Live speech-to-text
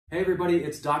Hey everybody,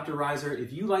 it's Dr. Reiser.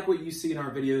 If you like what you see in our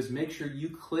videos, make sure you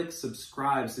click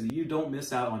subscribe so that you don't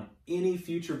miss out on any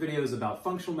future videos about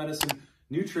functional medicine,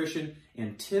 nutrition,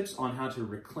 and tips on how to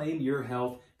reclaim your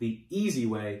health the easy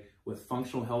way with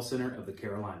Functional Health Center of the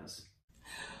Carolinas.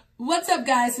 What's up,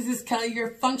 guys? This is Kelly,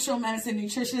 your functional medicine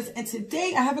nutritionist, and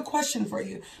today I have a question for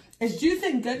you. Is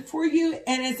juicing good for you,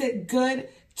 and is it good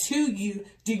to you?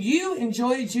 Do you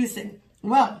enjoy juicing?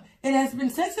 Well, it has been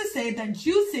said to say that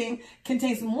juicing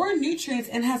contains more nutrients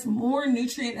and has more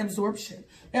nutrient absorption.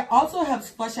 It also helps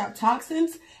flush out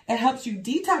toxins. It helps you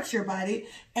detox your body.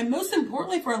 And most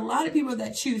importantly, for a lot of people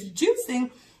that choose juicing,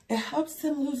 it helps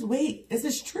them lose weight. Is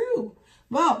this true?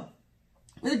 Well,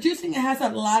 with juicing, it has a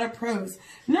lot of pros.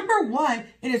 Number one,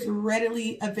 it is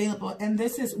readily available, and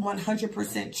this is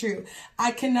 100% true. I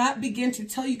cannot begin to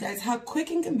tell you guys how quick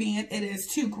and convenient it is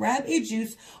to grab a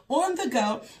juice on the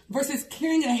go versus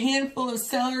carrying a handful of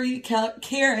celery,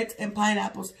 carrots, and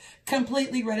pineapples.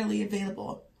 Completely readily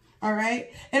available. All right?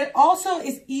 And it also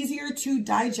is easier to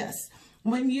digest.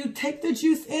 When you take the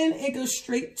juice in, it goes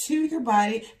straight to your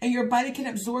body and your body can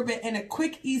absorb it in a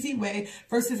quick, easy way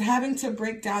versus having to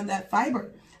break down that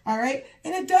fiber. All right.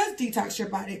 And it does detox your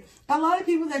body. A lot of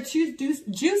people that choose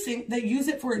juicing, they use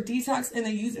it for a detox and they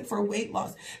use it for weight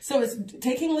loss. So it's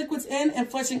taking liquids in and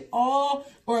flushing all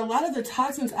or a lot of the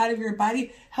toxins out of your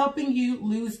body, helping you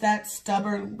lose that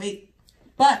stubborn weight.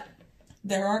 But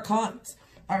there are cons.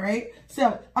 All right.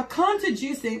 So a con to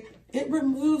juicing, it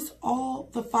removes all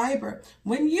the fiber.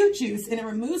 When you juice and it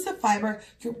removes the fiber,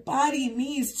 your body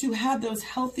needs to have those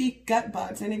healthy gut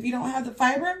bugs. And if you don't have the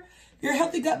fiber, your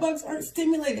healthy gut bugs aren't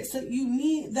stimulated. So you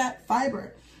need that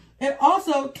fiber. It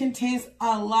also contains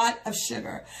a lot of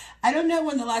sugar. I don't know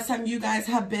when the last time you guys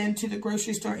have been to the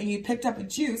grocery store and you picked up a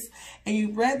juice and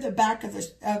you read the back of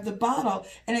the bottle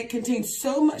and it contains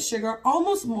so much sugar,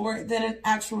 almost more than an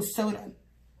actual soda.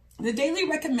 The daily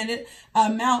recommended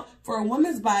amount for a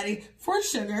woman's body for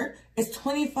sugar is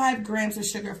 25 grams of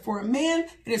sugar. For a man,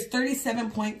 it is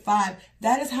 37.5.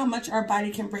 That is how much our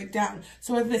body can break down.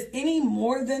 So if it's any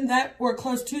more than that or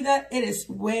close to that, it is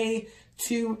way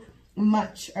too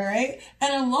much, all right?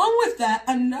 And along with that,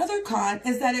 another con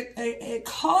is that it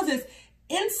causes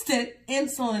instant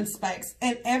insulin spikes.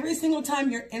 And every single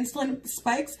time your insulin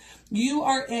spikes, you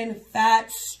are in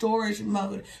fat storage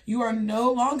mode. You are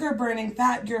no longer burning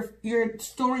fat, you're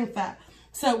storing fat.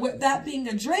 So with that being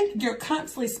a drink, you're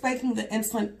constantly spiking the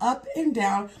insulin up and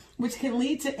down, which can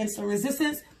lead to insulin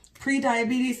resistance,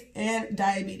 pre-diabetes, and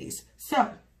diabetes.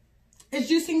 So is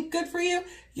juicing good for you?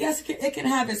 Yes, it can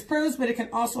have its pros, but it can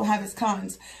also have its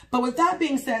cons. But with that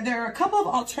being said, there are a couple of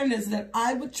alternatives that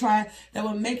I would try that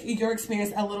will make your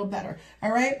experience a little better.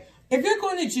 All right? If you're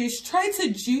going to juice, try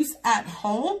to juice at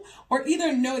home or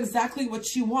either know exactly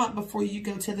what you want before you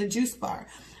go to the juice bar.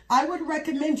 I would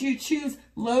recommend you choose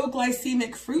low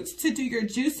glycemic fruits to do your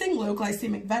juicing, low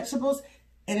glycemic vegetables,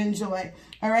 and enjoy.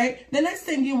 All right? The next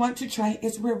thing you want to try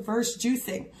is reverse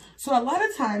juicing. So a lot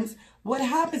of times, what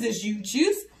happens is you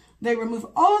juice, they remove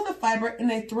all of the fiber, and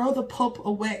they throw the pulp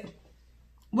away.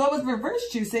 Well, with reverse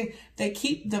juicing, they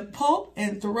keep the pulp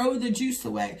and throw the juice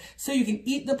away. So you can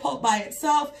eat the pulp by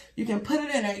itself, you can put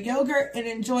it in a yogurt, and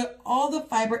enjoy all the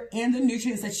fiber and the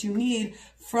nutrients that you need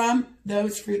from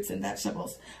those fruits and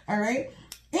vegetables. All right?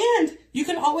 And you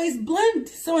can always blend.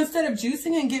 So instead of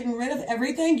juicing and getting rid of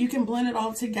everything, you can blend it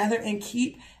all together and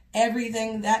keep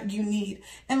everything that you need.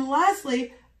 And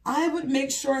lastly, I would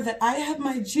make sure that I have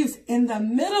my juice in the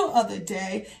middle of the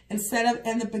day instead of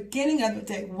in the beginning of the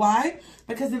day. Why?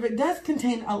 Because if it does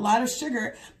contain a lot of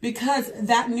sugar, because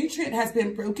that nutrient has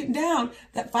been broken down,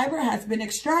 that fiber has been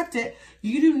extracted,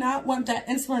 you do not want that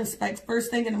insulin spike first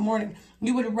thing in the morning.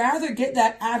 You would rather get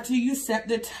that after you set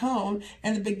the tone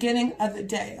in the beginning of the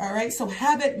day. All right. So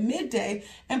have it midday,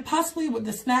 and possibly with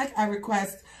the snack, I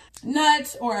request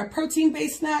nuts or a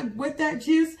protein-based snack with that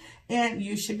juice, and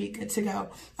you should be good to go.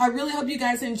 I really hope you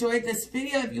guys enjoyed this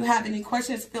video. If you have any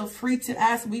questions, feel free to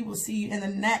ask. We will see you in the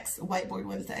next Whiteboard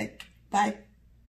Wednesday. Bye.